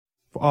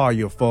For all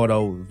your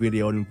photo,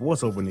 video, and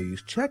voiceover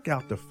needs, check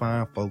out the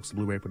fine folks at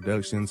Blueberry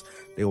Productions.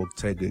 They will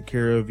take good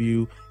care of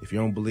you. If you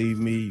don't believe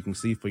me, you can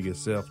see for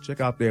yourself.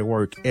 Check out their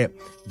work at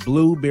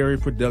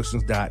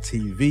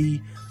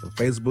blueberryproductions.tv, the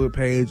Facebook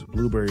page,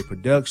 Blueberry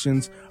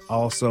Productions,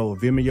 also a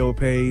Vimeo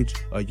page,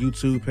 a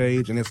YouTube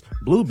page, and it's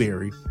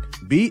Blueberry,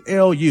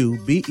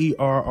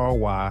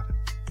 BLUBERRY,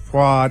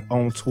 Prod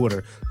on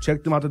Twitter.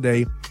 Check them out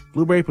today.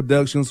 Blueberry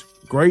Productions,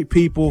 great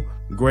people,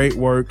 great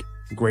work,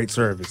 great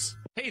service.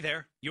 Hey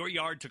there, your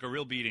yard took a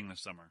real beating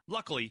this summer.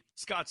 Luckily,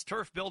 Scott's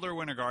Turf Builder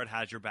Winter Guard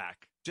has your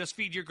back. Just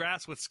feed your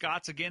grass with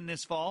Scott's again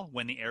this fall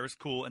when the air is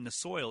cool and the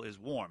soil is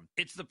warm.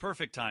 It's the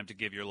perfect time to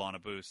give your lawn a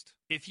boost.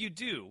 If you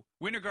do,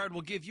 Winter Guard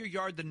will give your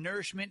yard the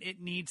nourishment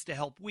it needs to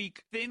help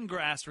weak, thin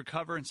grass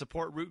recover and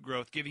support root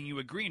growth, giving you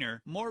a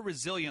greener, more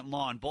resilient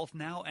lawn both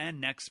now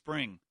and next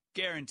spring.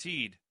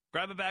 Guaranteed.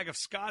 Grab a bag of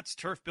Scott's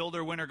Turf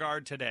Builder Winter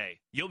Guard today.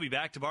 You'll be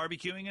back to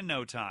barbecuing in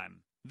no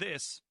time.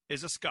 This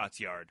is a Scott's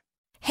Yard.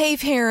 Hey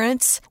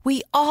parents,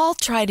 we all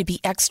try to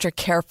be extra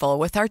careful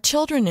with our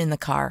children in the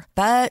car,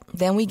 but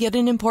then we get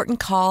an important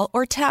call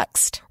or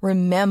text.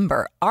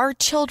 Remember, our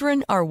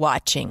children are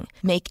watching.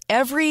 Make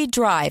every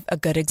drive a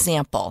good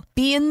example.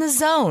 Be in the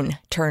zone.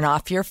 Turn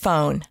off your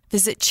phone.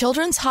 Visit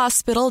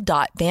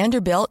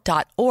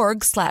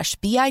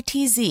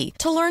childrenshospital.vanderbilt.org/BITZ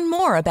to learn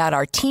more about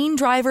our Teen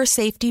Driver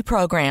Safety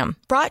Program.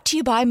 Brought to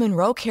you by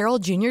Monroe Carroll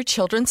Jr.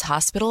 Children's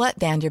Hospital at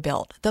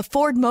Vanderbilt, the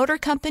Ford Motor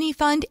Company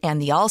Fund,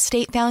 and the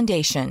Allstate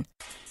Foundation.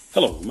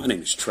 Hello, my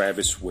name is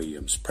Travis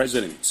Williams,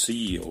 President and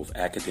CEO of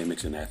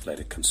Academics and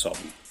Athletic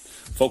Consulting,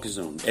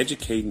 focusing on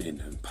educating and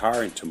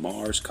empowering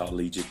tomorrow's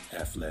collegiate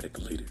athletic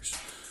leaders.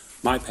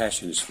 My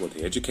passion is for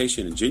the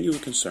education and genuine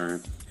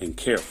concern and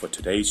care for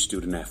today's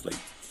student athlete.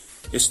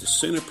 It's the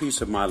centerpiece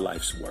of my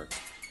life's work.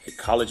 A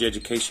college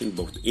education,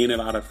 both in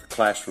and out of the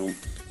classroom,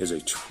 is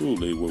a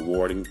truly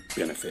rewarding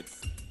benefit.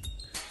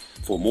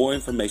 For more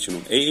information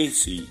on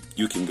AAC,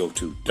 you can go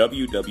to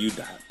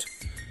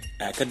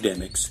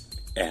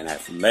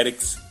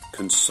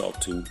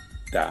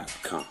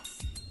www.academicsandathleticsconsulting.com.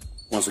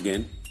 Once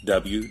again,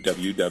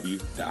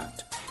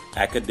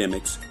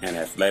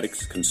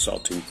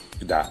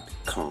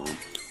 www.academicsandathleticsconsulting.com.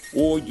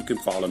 Or you can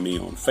follow me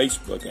on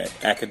Facebook at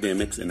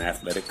Academics and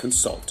Athletic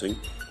Consulting,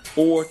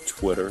 or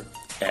Twitter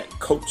at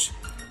Coach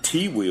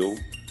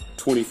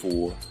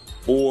TWill24,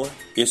 or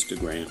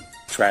Instagram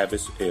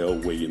Travis L.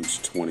 Williams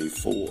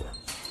 24.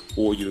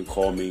 Or you can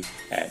call me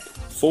at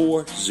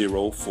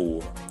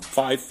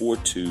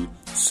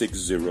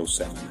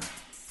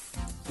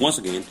 404-542-6079. Once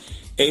again,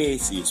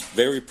 AAC is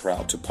very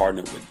proud to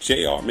partner with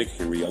J.R.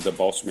 McHenry of the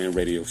Boss Man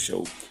Radio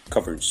Show,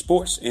 covering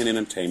sports and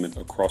entertainment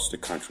across the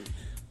country.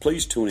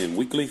 Please tune in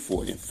weekly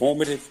for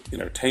informative,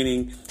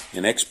 entertaining,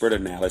 and expert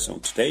analysis on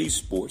today's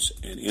sports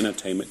and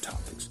entertainment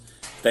topics.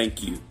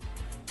 Thank you.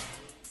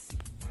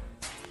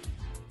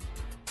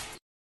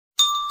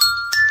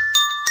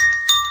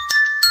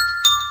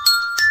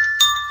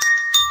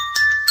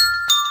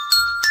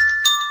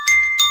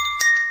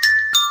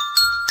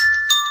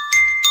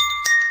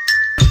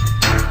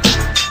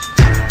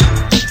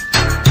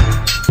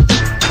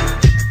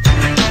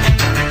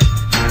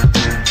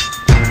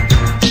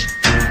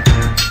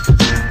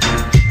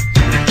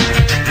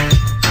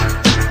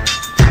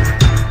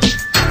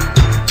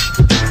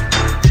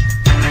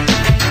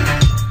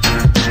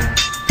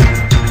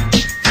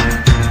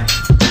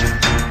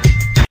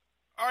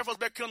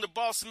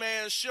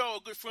 Man Show,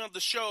 good friend of the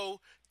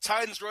show,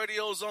 Titans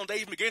Radio Zone,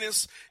 Dave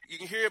McGinnis. You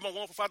can hear him on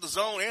 145 The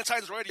Zone and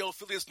Titans Radio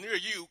affiliates near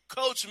you.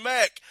 Coach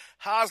Mack,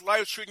 how's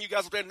life treating you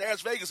guys up there in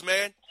Las Vegas,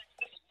 man?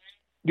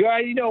 Yeah,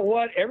 you know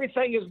what?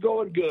 Everything is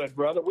going good,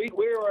 brother.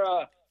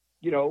 We're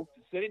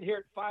sitting here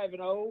at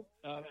 5-0,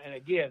 and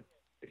again,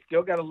 we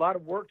still got a lot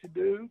of work to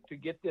do to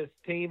get this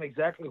team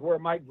exactly where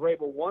Mike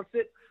Vrabel wants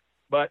it,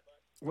 but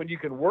when you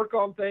can work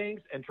on things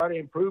and try to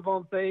improve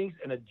on things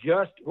and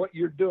adjust what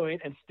you're doing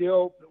and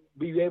still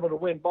be able to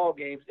win ball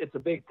games, it's a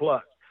big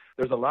plus.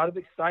 There's a lot of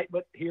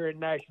excitement here in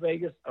Nash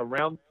Vegas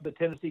around the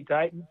Tennessee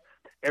Titans.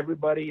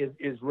 Everybody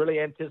is really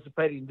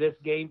anticipating this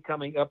game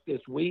coming up this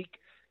week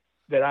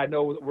that I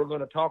know that we're going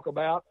to talk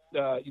about,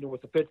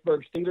 with the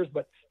Pittsburgh Steelers.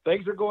 But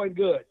things are going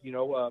good.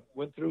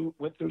 Went through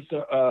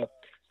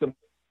some.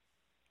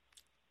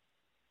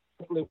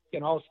 Hopefully, we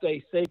can all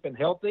stay safe and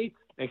healthy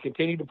and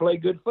continue to play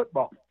good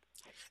football.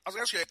 I was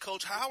going to ask you,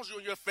 Coach, how was you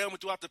and your family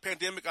throughout the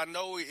pandemic? I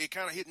know it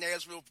kind of hit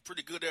Nashville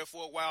pretty good there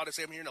for a while. They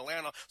say I'm here in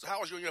Atlanta. So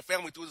how was you and your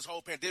family through this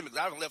whole pandemic?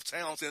 I haven't left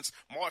town since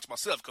March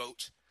myself,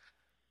 Coach.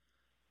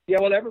 Yeah,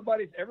 well,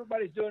 everybody's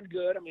doing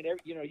good. I mean,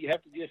 you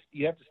have to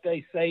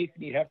stay safe,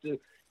 and you have to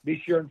be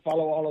sure and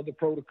follow all of the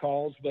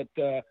protocols. But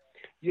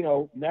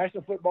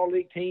National Football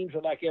League teams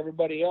are like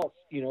everybody else,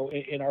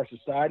 in our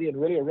society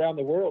and really around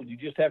the world. You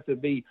just have to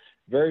be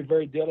very,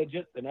 very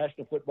diligent. The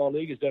National Football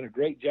League has done a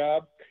great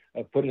job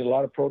of putting a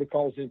lot of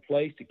protocols in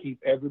place to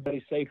keep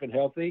everybody safe and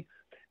healthy,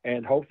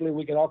 and hopefully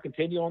we can all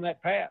continue on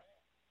that path.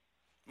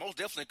 Most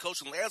definitely,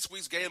 Coach. In last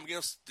week's game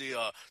against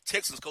the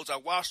Texans, Coach, I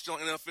watched you on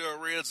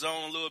NFL Red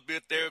Zone a little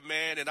bit there,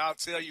 man, and I'll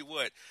tell you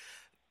what,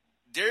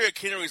 Derrick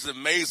Henry's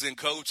amazing,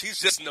 Coach. He's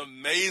just an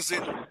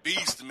amazing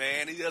beast,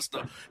 man. He's just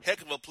a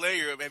heck of a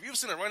player. Have you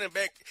seen a running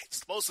back as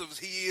explosive as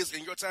he is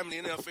in your time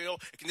in the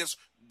NFL? It can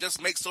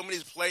just make so many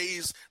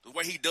plays the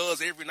way he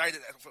does every night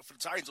for the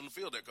Titans on the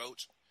field there,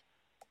 Coach.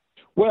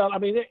 Well, I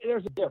mean,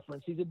 there's a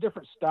difference. He's a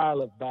different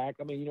style of back.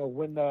 I mean, you know,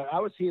 when I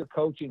was here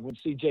coaching, when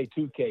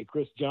CJ2K,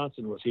 Chris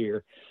Johnson was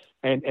here,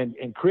 and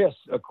Chris,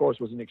 of course,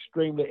 was an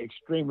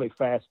extremely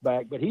fast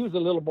back, but he was a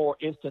little more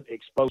instant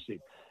explosive.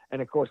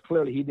 And of course,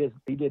 clearly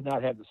he did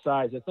not have the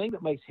size. The thing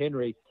that makes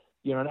Henry,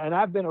 you know, and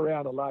I've been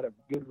around a lot of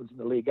good ones in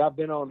the league. I've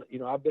been on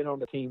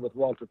the team with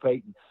Walter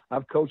Payton.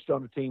 I've coached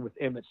on the team with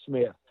Emmitt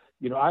Smith.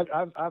 You know,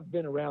 I've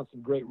been around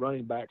some great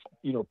running backs,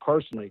 you know,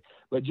 personally.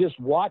 But just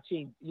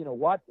watching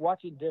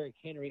watching Derrick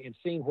Henry and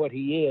seeing what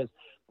he is,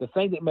 the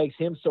thing that makes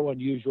him so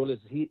unusual is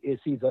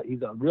he's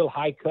a real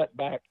high cut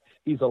back.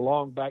 He's a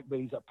long back, but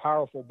he's a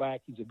powerful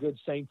back. He's a good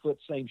same foot,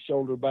 same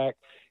shoulder back.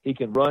 He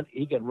can run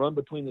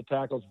between the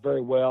tackles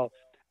very well.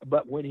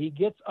 But when he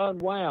gets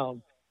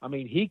unwound, I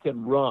mean, he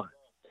can run.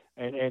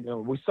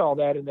 And we saw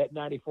that in that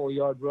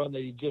 94-yard run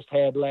that he just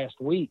had last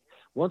week.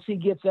 Once he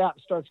gets out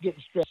and starts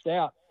getting stretched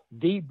out,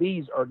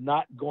 DBs are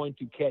not going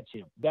to catch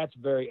him. That's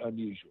very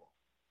unusual.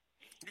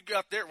 You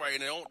got that right,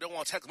 and they don't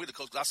want to tackle me, the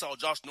coach, because I saw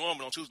Josh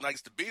Norman on Tuesday night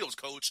against the Bills,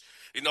 Coach.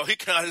 You know, he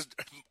kind of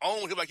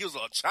owned him like he was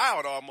a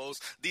child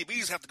almost.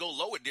 DBs have to go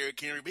low at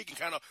Derrick Henry, but he can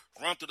kind of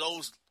run through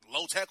those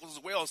low tackles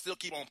as well and still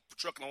keep on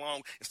trucking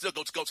along and still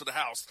go to the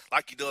house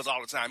like he does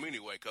all the time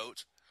anyway,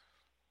 Coach.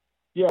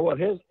 Yeah, well,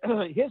 his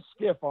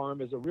stiff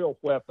arm is a real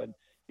weapon.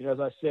 You know, as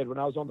I said, when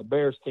I was on the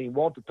Bears team,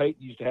 Walter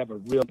Payton used to have a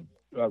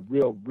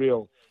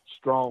real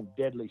strong,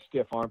 deadly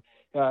stiff arm.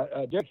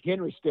 Derrick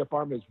Henry's stiff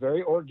arm is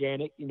very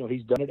organic. You know,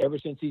 he's done it ever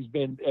since he's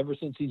been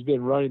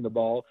running the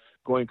ball,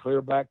 going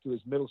clear back to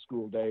his middle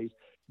school days.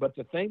 But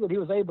the thing that he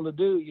was able to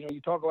do, you know, you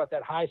talk about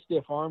that high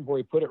stiff arm where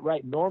he put it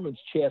right in Norman's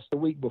chest the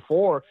week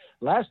before.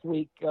 Last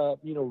week,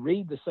 you know,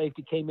 Reed, the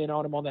safety, came in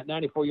on him on that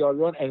 94-yard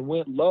run and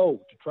went low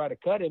to try to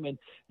cut him. And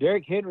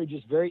Derrick Henry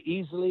just very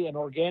easily and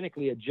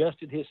organically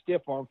adjusted his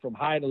stiff arm from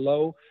high to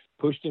low,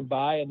 pushed him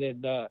by, and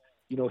then,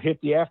 you know, hit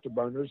the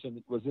afterburners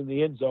and was in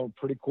the end zone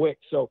pretty quick.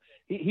 So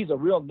he's a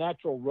real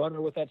natural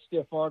runner with that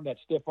stiff arm. That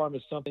stiff arm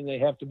is something they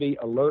have to be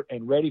alert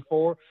and ready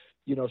for.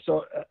 You know,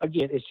 so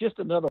again, it's just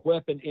another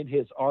weapon in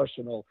his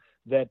arsenal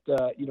that,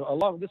 you know,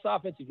 along this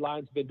offensive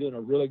line's been doing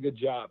a really good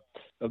job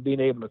of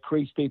being able to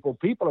crease people.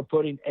 People are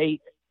putting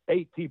eight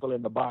people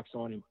in the box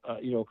on him,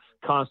 you know,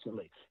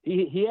 constantly.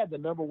 He had the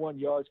number one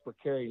yards per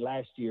carry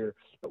last year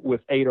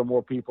with 8 or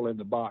more people in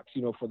the box,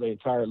 you know, for the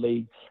entire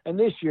league. And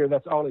this year,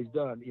 that's all he's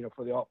done, you know,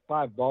 for the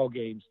 5 ball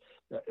games.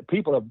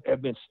 People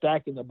have been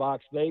stacked in the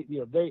box. They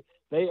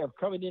are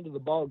coming into the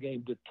ball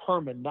game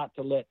determined not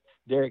to let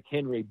Derrick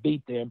Henry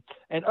beat them.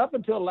 And up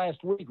until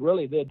last week,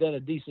 really, they had done a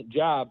decent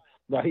job.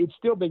 Now, he'd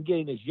still been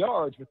getting his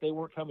yards, but they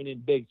weren't coming in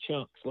big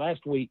chunks.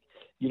 Last week,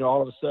 you know,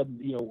 all of a sudden,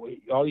 you know,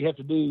 all you have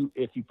to do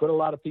if you put a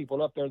lot of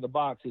people up there in the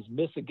box is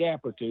miss a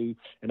gap or two,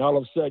 and all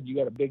of a sudden you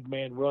got a big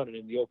man running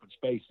in the open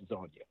spaces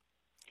on you.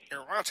 And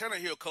Ryan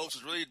Tannehill, coach,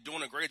 is really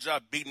doing a great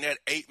job beating that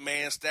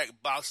 8-man stack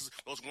boxes,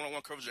 those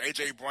one-on-one coverages.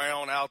 A.J.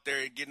 Brown out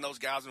there getting those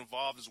guys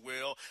involved as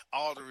well.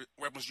 All the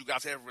weapons you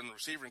guys have in the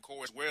receiving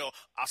core as well.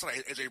 I saw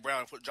A.J.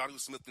 Brown put Jonnu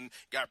Smith and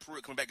got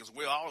Pruitt coming back as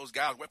well. All those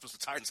guys, weapons the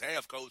Titans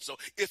have, coach. So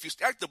if you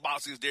stack the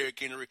boxes, Derrick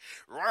Henry,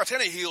 Ryan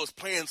Tannehill is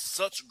playing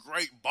such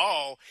great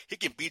ball, he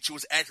can beat you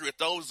with accurate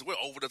throws as well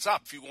over the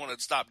top if you want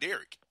to stop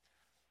Derrick.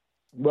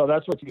 Well,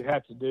 that's what you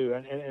have to do,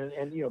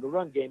 and you know the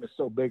run game is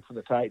so big for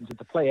the Titans that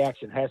the play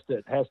action has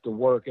to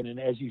work. And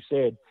as you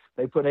said,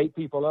 they put 8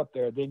 people up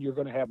there, then you're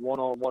going to have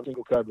one-on-one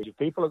single coverage. If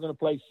people are going to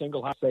play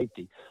single high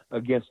safety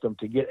against them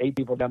to get 8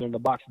 people down there in the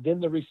box,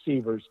 then the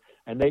receivers,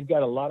 and they've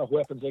got a lot of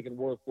weapons they can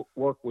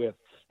work with.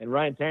 And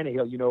Ryan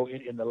Tannehill, you know,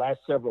 in the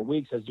last several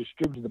weeks has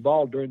distributed the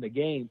ball during the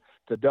game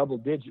to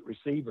double-digit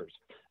receivers.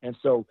 And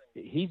so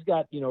he's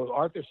got, you know,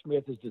 Arthur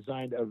Smith has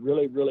designed a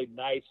really, really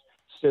nice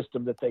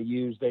system that they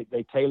use.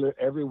 They tailor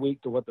every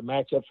week to what the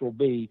matchups will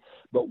be.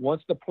 But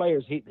once the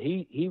players,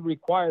 he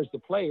requires the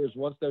players,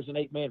 once there's an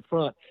 8-man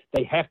front,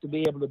 they have to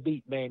be able to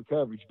beat man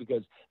coverage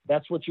because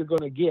that's what you're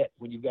going to get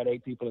when you've got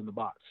 8 people in the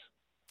box.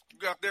 You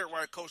got that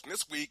right, Coach. And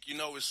this week, you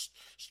know, it's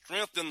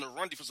strengthen the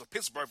run defense of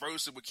Pittsburgh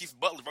versus with Keith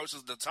Butler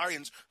versus the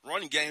Titans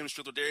running game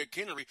with Derrick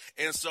Henry.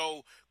 And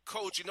so,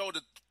 Coach, you know,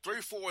 the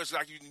 3-4 is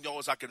like, you know,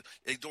 it's like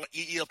they don't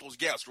eat up those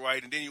gaps,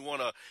 right? And then you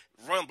want to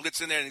run blitz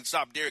in there and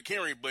stop Derrick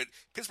Henry. But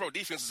Pittsburgh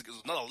defense is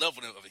another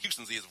level of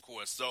Houston's is, of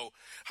course. So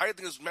how do you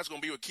think this match is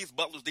going to be with Keith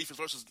Butler's defense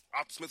versus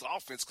Arthur Smith's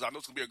offense? Because I know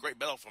it's going to be a great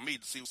battle for me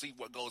to see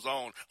what goes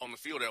on the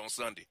field there on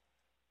Sunday.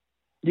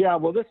 Yeah,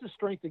 well, this is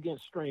strength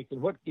against strength. And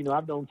what, you know,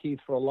 I've known Keith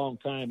for a long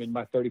time in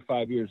my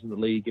 35 years in the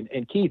league.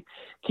 And Keith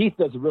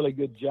does a really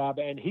good job,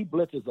 and he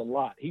blitzes a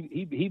lot.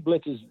 He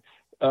blitzes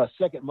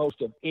second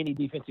most of any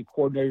defensive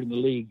coordinator in the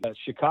league.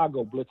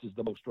 Chicago blitzes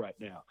the most right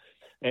now.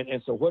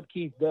 And so what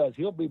Keith does,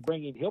 he'll be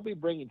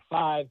bringing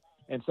 5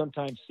 and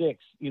sometimes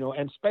 6,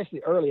 and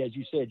especially early, as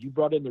you said, you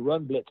brought in the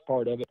run blitz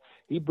part of it.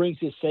 He brings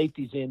his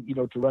safeties in,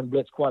 to run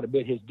blitz quite a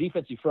bit. His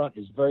defensive front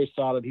is very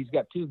solid. He's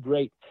got 2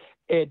 great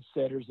edge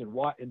setters in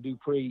Watt and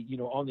Dupree,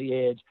 on the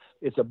edge.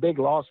 It's a big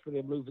loss for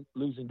them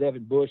losing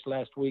Devin Bush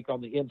last week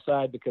on the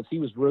inside, because he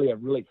was really a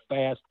really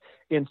fast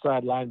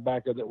inside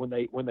linebacker that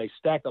when they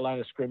stack the line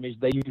of scrimmage,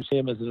 they use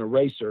him as an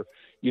eraser,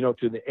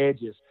 to the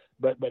edges.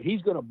 But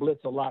he's going to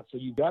blitz a lot, so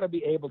you've got to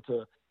be able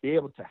to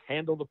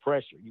handle the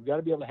pressure. You've got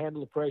to be able to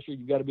handle the pressure.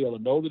 You've got to be able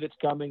to know that it's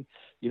coming.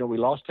 We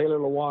lost Taylor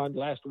Lewan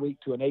last week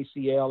to an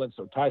ACL, and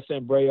so Ty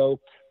Sambrayo,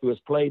 who has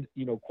played,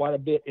 quite a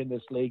bit in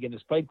this league and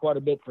has played quite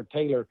a bit for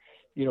Taylor,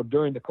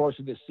 during the course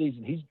of this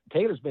season.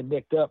 Taylor's been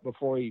nicked up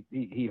before we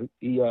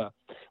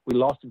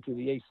lost him to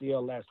the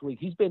ACL last week.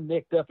 He's been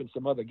nicked up in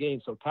some other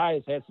games, so Ty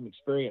has had some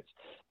experience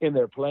in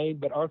their playing.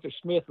 But Arthur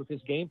Smith, with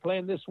his game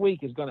plan this week,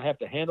 is going to have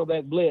to handle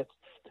that blitz,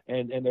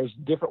 and there's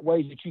different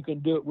ways that you can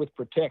do it with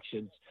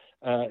protections,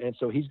 and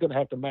so he's going to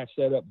have to match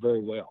that up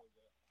very well.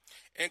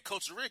 And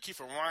Coach, really key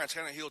for Ryan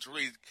Tannehill to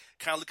really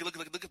kind of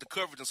look at the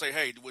coverage and say,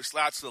 hey, do we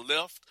slide to the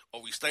left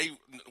or we stay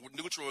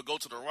neutral or go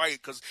to the right?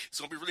 Because it's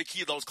going to be really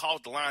key to those calls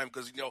at the line,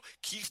 because,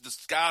 Keith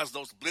disguises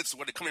those blitzes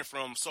where they're coming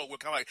from. So we're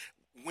kind of like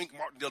Wink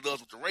Martindale does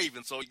with the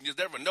Ravens. So you just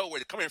never know where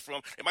they're coming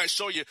from. It might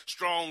show you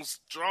strong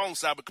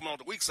side, but come on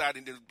the weak side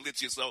and then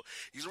blitz you. So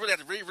you really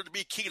have to really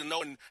be key to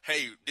knowing,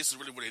 hey, this is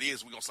really what it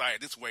is. We're going to slide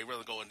it this way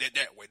rather than going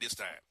that way this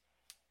time.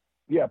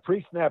 Yeah,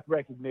 pre-snap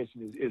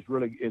recognition is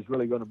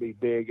really going to be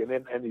big, and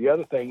the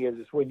other thing is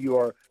when you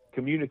are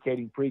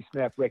communicating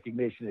pre-snap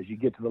recognition as you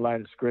get to the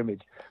line of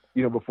scrimmage,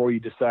 before you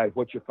decide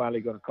what you're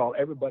finally going to call.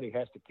 Everybody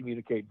has to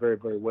communicate very,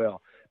 very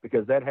well,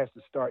 because that has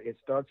to start. It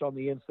starts on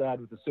the inside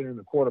with the center and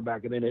the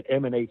quarterback, and then it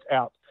emanates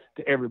out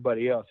to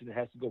everybody else, and it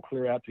has to go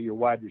clear out to your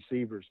wide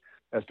receivers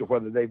as to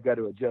whether they've got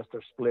to adjust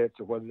their splits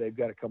or whether they've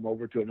got to come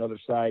over to another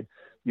side,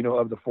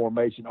 of the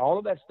formation. All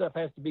of that stuff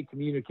has to be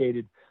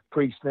communicated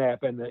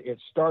pre-snap, and it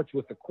starts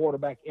with the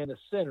quarterback and the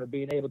center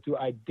being able to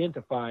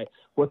identify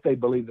what they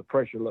believe the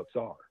pressure looks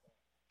are.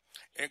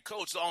 And,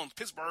 Coach, on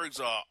Pittsburgh's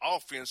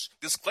offense,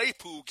 this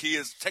Claypool kid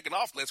is taking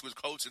off last week,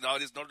 Coach,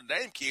 and this Notre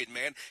Dame kid,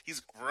 man.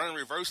 He's running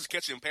reverses,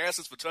 catching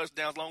passes for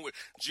touchdowns, along with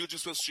Juju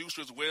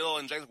Smith-Schuster as well,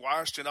 and James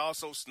Washington,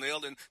 also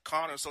Snell and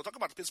Connor. So talk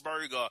about the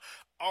Pittsburgh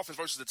offense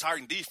versus the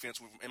Titan defense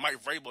and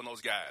Mike Vrabel and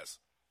those guys.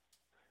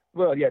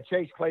 Well, yeah,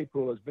 Chase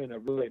Claypool has been a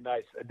really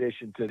nice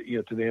addition to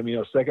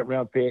them. Second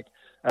round pick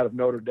out of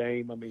Notre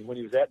Dame. I mean, when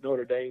he was at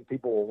Notre Dame,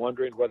 people were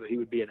wondering whether he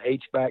would be an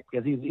H-back,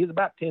 because he's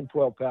about 10,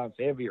 12 pounds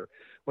heavier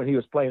when he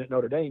was playing at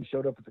Notre Dame.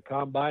 Showed up at the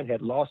combine,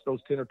 had lost those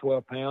 10 or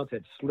 12 pounds,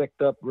 had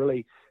slicked up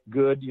really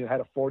good.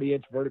 Had a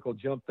 40-inch vertical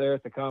jump there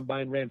at the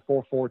combine, ran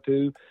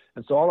 4.42.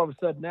 And so all of a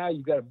sudden now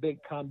you've got a big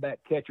combat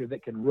catcher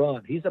that can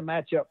run. He's a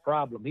matchup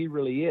problem. He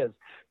really is.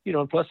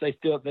 And plus they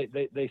still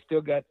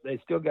got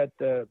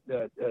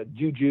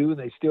Juju.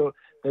 They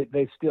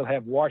still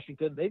have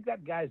Washington. They've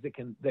got guys that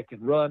can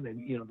run,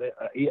 and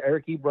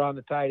Eric Ebron,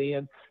 the tight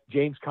end,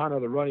 James Conner,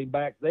 the running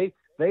back.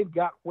 They've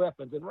got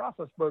weapons, and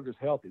Roethlisberger's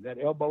healthy. That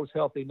elbow's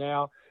healthy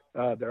now.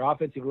 Their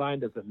offensive line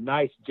does a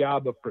nice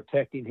job of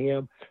protecting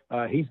him.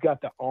 He's got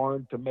the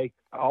arm to make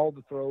all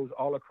the throws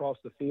all across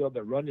the field.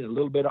 They're running a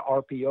little bit of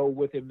RPO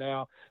with him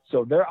now.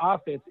 So their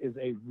offense is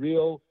a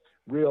real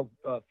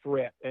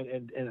threat.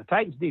 And the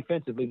Titans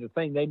defensively, the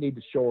thing they need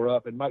to shore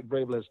up, and Mike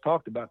Vrabel has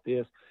talked about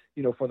this,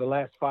 for the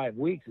last 5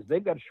 weeks, is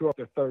they've got to shore up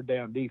their third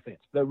down defense.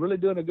 They're really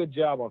doing a good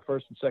job on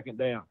first and second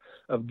down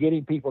of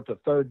getting people to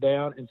third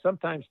down, and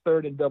sometimes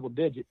third and double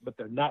digit, but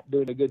they're not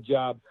doing a good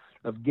job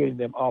of getting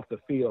them off the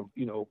field.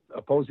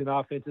 Opposing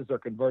offenses are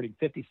converting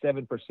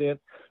 57%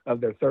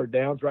 of their third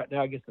downs right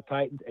now against the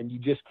Titans, and you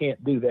just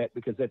can't do that,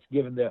 because that's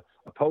giving the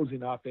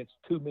opposing offense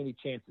too many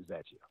chances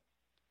at you.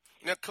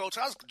 Now, Coach,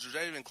 how's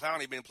Jadeveon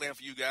Clowney been playing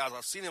for you guys?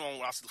 I've seen him on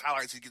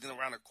highlights. He's getting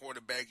around the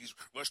quarterback. He's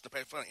rushing the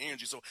pass, fun of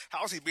energy. So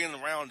how's he been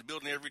around the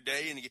building every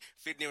day and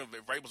fitting in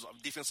with Vrabel's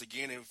defense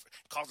again and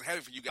causing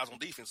havoc for you guys on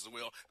defense as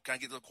well,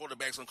 kind of get the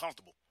quarterbacks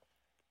uncomfortable?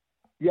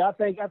 Yeah,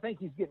 I think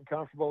he's getting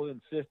comfortable in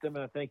the system,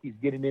 and I think he's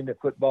getting into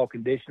football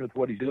condition with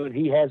what he's doing.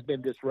 He has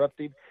been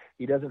disruptive.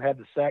 He doesn't have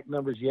the sack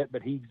numbers yet,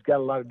 but he's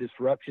got a lot of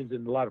disruptions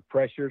and a lot of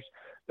pressures.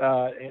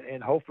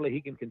 And hopefully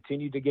he can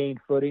continue to gain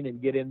footing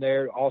and get in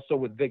there. Also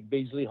with Vic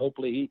Beasley,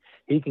 hopefully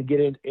he can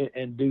get in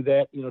and do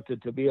that,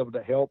 to be able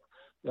to help,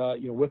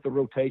 with the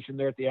rotation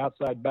there at the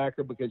outside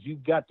backer, because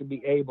you've got to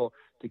be able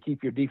to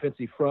keep your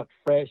defensive front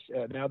fresh.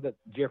 Now that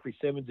Jeffrey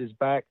Simmons is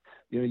back,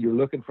 you're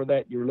looking for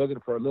that. You're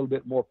looking for a little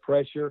bit more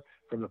pressure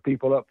from the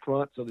people up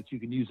front so that you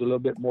can use a little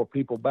bit more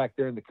people back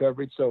there in the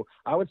coverage. So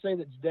I would say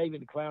that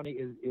Jadeveon Clowney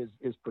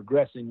is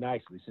progressing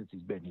nicely since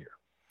he's been here.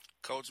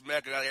 Coach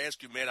Mack, I got to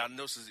ask you, man, I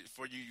know this is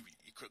for you.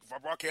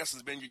 Broadcasting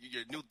has been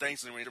your new thing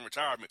since in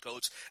retirement,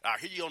 Coach. I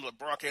hear you on the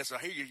broadcast. I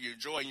hear your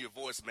joy in your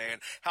voice, man.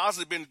 How's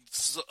it been,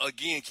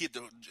 again,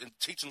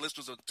 teaching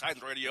listeners of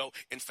Titans Radio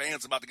and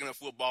fans about the game of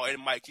football,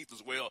 and Mike Keith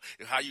as well,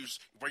 and how you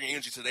bring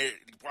energy to the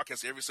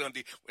broadcast every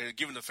Sunday and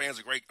giving the fans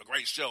a great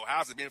show?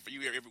 How's it been for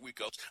you every week,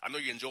 Coach? I know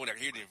you're enjoying that,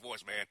 hearing your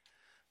voice, man.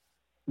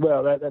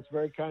 Well, that's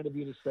very kind of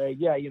you to say.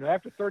 Yeah,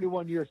 after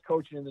 31 years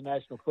coaching in the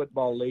National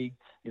Football League,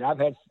 I've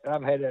had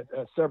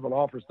several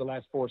offers the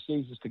last 4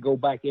 seasons to go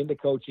back into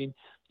coaching,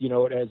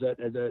 as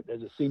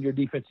a senior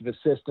defensive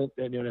assistant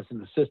and as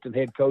an assistant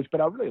head coach. But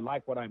I really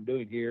like what I'm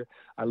doing here.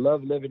 I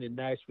love living in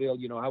Nashville.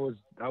 I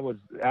was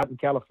out in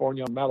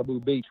California on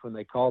Malibu Beach when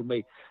they called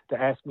me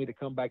to ask me to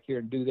come back here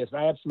and do this.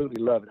 I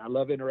absolutely love it. I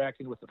love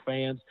interacting with the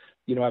fans.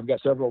 I've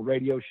got several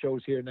radio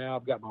shows here now.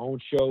 I've got my own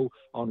show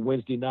on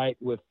Wednesday night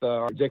with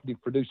our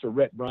executive producer,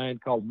 Rhett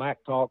Bryan, called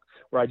Mac Talk,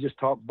 where I just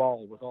talk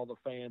ball with all the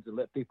fans and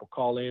let people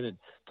call in and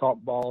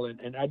talk ball.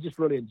 And I just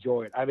really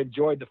enjoy it. I've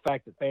enjoyed the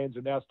fact that fans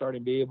are now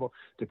starting to be able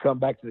to come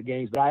back to the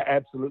games. But I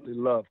absolutely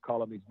love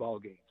calling these ball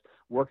games.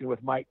 Working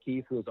with Mike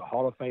Keith, who is a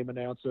Hall of Fame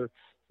announcer,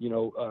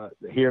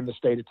 here in the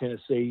state of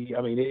Tennessee.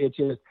 I mean, it's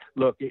just,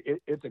 look,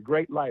 it's a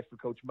great life for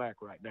Coach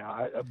Mack right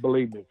now.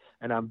 Believe me.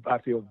 And I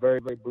feel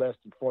very, very blessed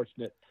and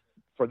fortunate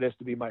for this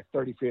to be my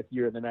 35th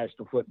year in the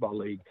National Football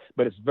League.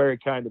 But it's very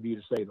kind of you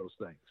to say those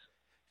things.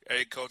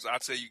 Hey, Coach, I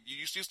tell you,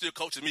 you still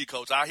coaching me,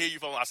 Coach. I hear you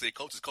from. I say,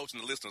 Coach is coaching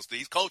the listeners.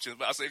 He's coaching.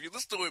 But I say, if you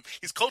listen to him,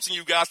 he's coaching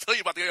you guys. Tell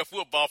you about the air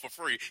football for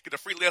free. Get a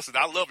free lesson.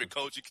 I love it,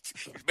 Coach. You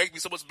make me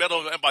so much better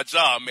at my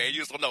job, man. You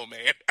just don't know,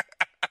 man.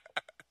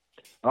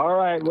 All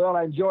right. Well,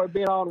 I enjoy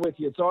being on with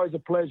you. It's always a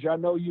pleasure. I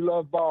know you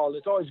love ball.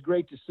 It's always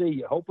great to see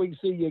you. Hope we can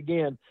see you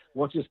again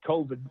once this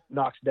COVID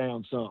knocks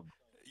down some.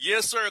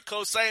 Yes, sir,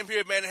 Coach. Same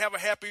here, man. Have a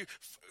happy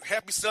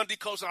Sunday,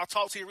 Coach. And I'll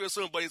talk to you real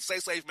soon, buddy. Stay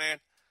safe, man.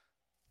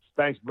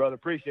 Thanks, brother.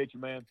 Appreciate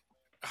you, man.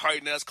 All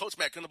right, now it's Coach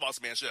Mack on the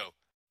Boss Man Show.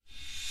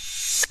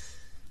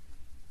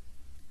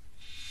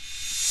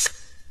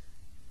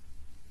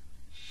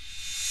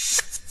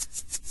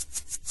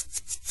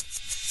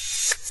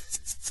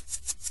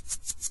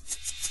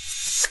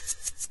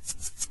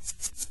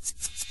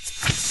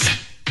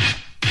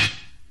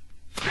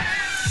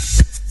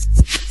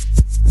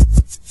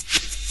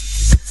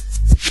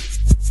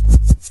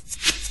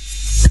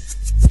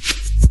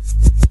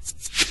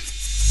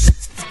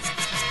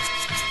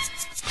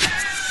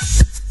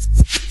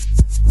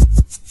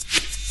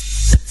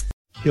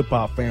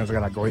 Hip-hop fans, I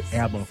got a great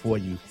album for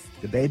you.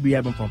 The debut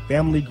album from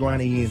Family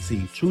Grind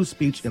ENT, True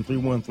Speech and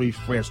 313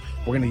 Fresh.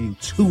 We're going to give you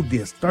 2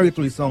 discs,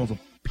 33 songs of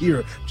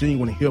pure,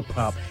 genuine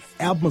hip-hop.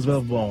 Albums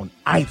available on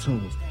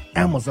iTunes,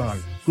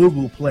 Amazon,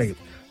 Google Play,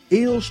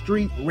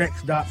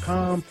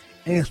 illstreetrex.com,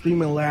 and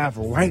streaming live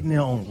right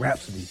now on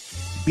Rhapsody,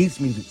 Beats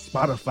Music,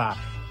 Spotify,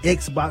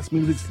 Xbox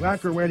Music,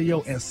 Slacker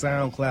Radio, and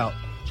SoundCloud.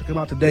 Check them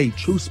out today,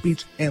 True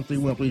Speech and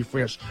 313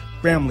 Fresh,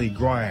 Family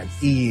Grind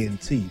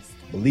ENT.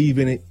 Believe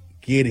in it,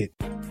 get it.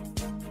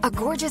 A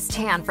gorgeous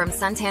tan from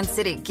Suntan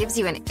City gives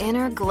you an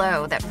inner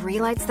glow that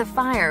relights the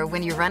fire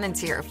when you run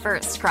into your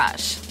first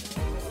crush.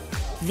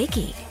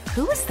 Vicky,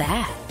 who was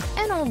that?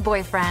 An old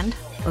boyfriend.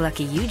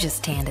 Lucky you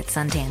just tanned at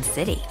Suntan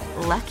City.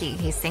 Lucky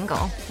he's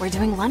single. We're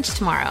doing lunch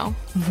tomorrow.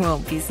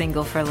 Won't be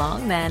single for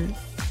long then.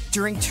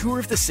 During Tour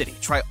of the City,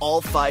 try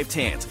all 5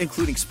 tans,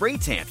 including spray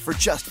tan, for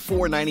just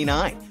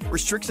 $4.99.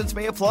 Restrictions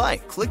may apply.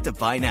 Click to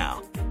buy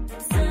now.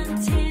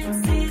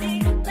 Suntan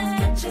City,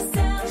 let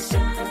yourself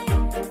shine.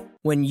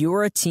 When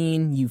you're a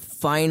teen, you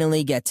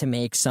finally get to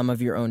make some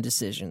of your own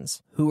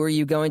decisions. Who are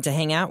you going to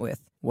hang out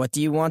with? What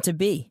do you want to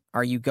be?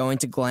 Are you going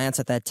to glance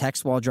at that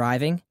text while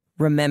driving?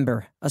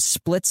 Remember, a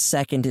split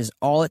second is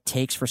all it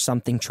takes for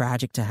something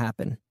tragic to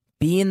happen.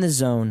 Be in the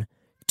zone.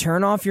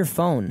 Turn off your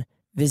phone.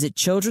 Visit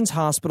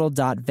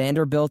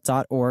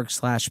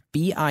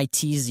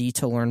childrenshospital.vanderbilt.org/BITZ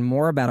to learn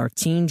more about our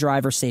teen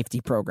driver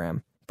safety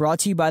program. Brought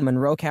to you by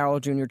Monroe Carroll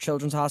Jr.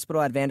 Children's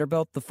Hospital at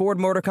Vanderbilt, the Ford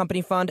Motor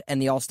Company Fund,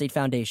 and the Allstate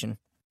Foundation.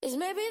 It's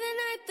maybe the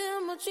night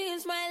that my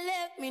dreams might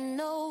let me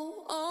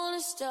know. All the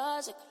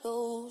stars are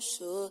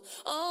closer.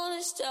 All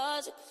the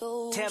stars are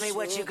closer. Tell me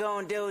what you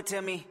gonna do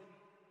to me.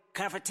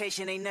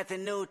 Confrontation ain't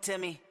nothing new to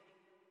me.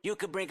 You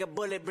could bring a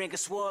bullet, bring a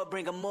sword,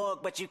 bring a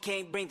morgue, but you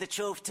can't bring the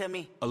truth to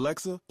me.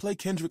 Alexa, play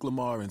Kendrick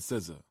Lamar and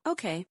SZA.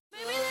 Okay.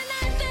 Maybe the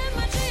night that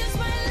my dreams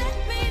might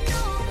let me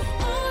know.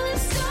 All the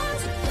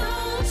stars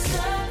are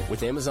closer.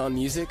 With Amazon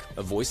Music,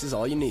 a voice is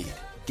all you need.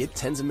 Get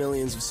tens of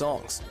millions of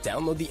songs.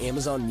 Download the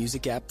Amazon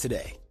Music app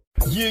today.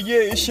 Yeah,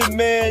 it's your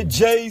man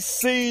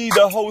JC,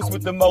 the host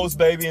with the most,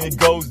 baby, and it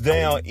goes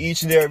down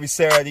each and every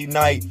Saturday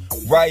night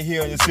right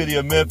here in the city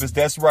of Memphis.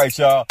 That's right,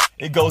 y'all.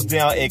 It goes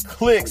down at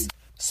Clicks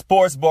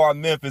Sports Bar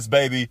Memphis,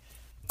 baby.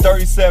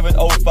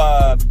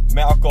 3705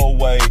 Malco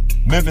Way,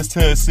 Memphis,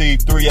 Tennessee,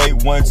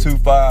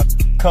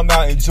 38125. Come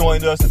out and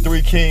join us, the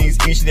Three Kings,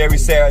 each and every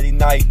Saturday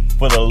night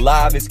for the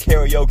livest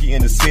karaoke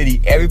in the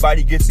city.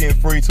 Everybody gets in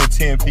free till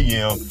 10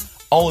 p.m.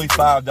 Only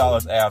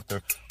 $5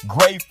 after.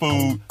 Great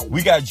food.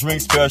 We got drink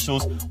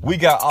specials. We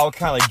got all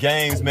kind of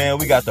games, man.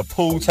 We got the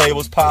pool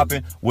tables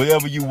popping.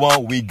 Whatever you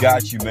want, we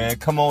got you, man.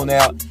 Come on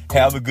out.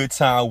 Have a good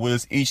time with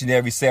us each and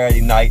every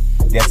Saturday night.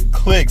 That's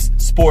Clicks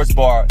Sports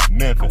Bar,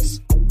 Memphis.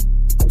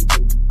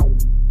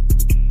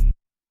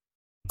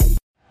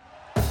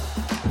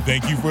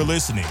 Thank you for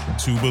listening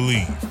to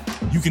Believe.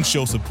 You can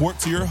show support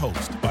to your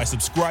host by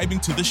subscribing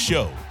to the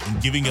show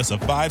and giving us a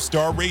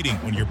 5-star rating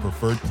on your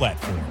preferred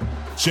platform.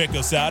 Check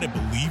us out at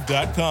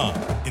Believe.com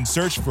and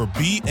search for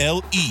BLEAV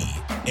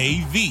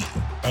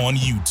on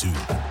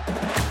YouTube.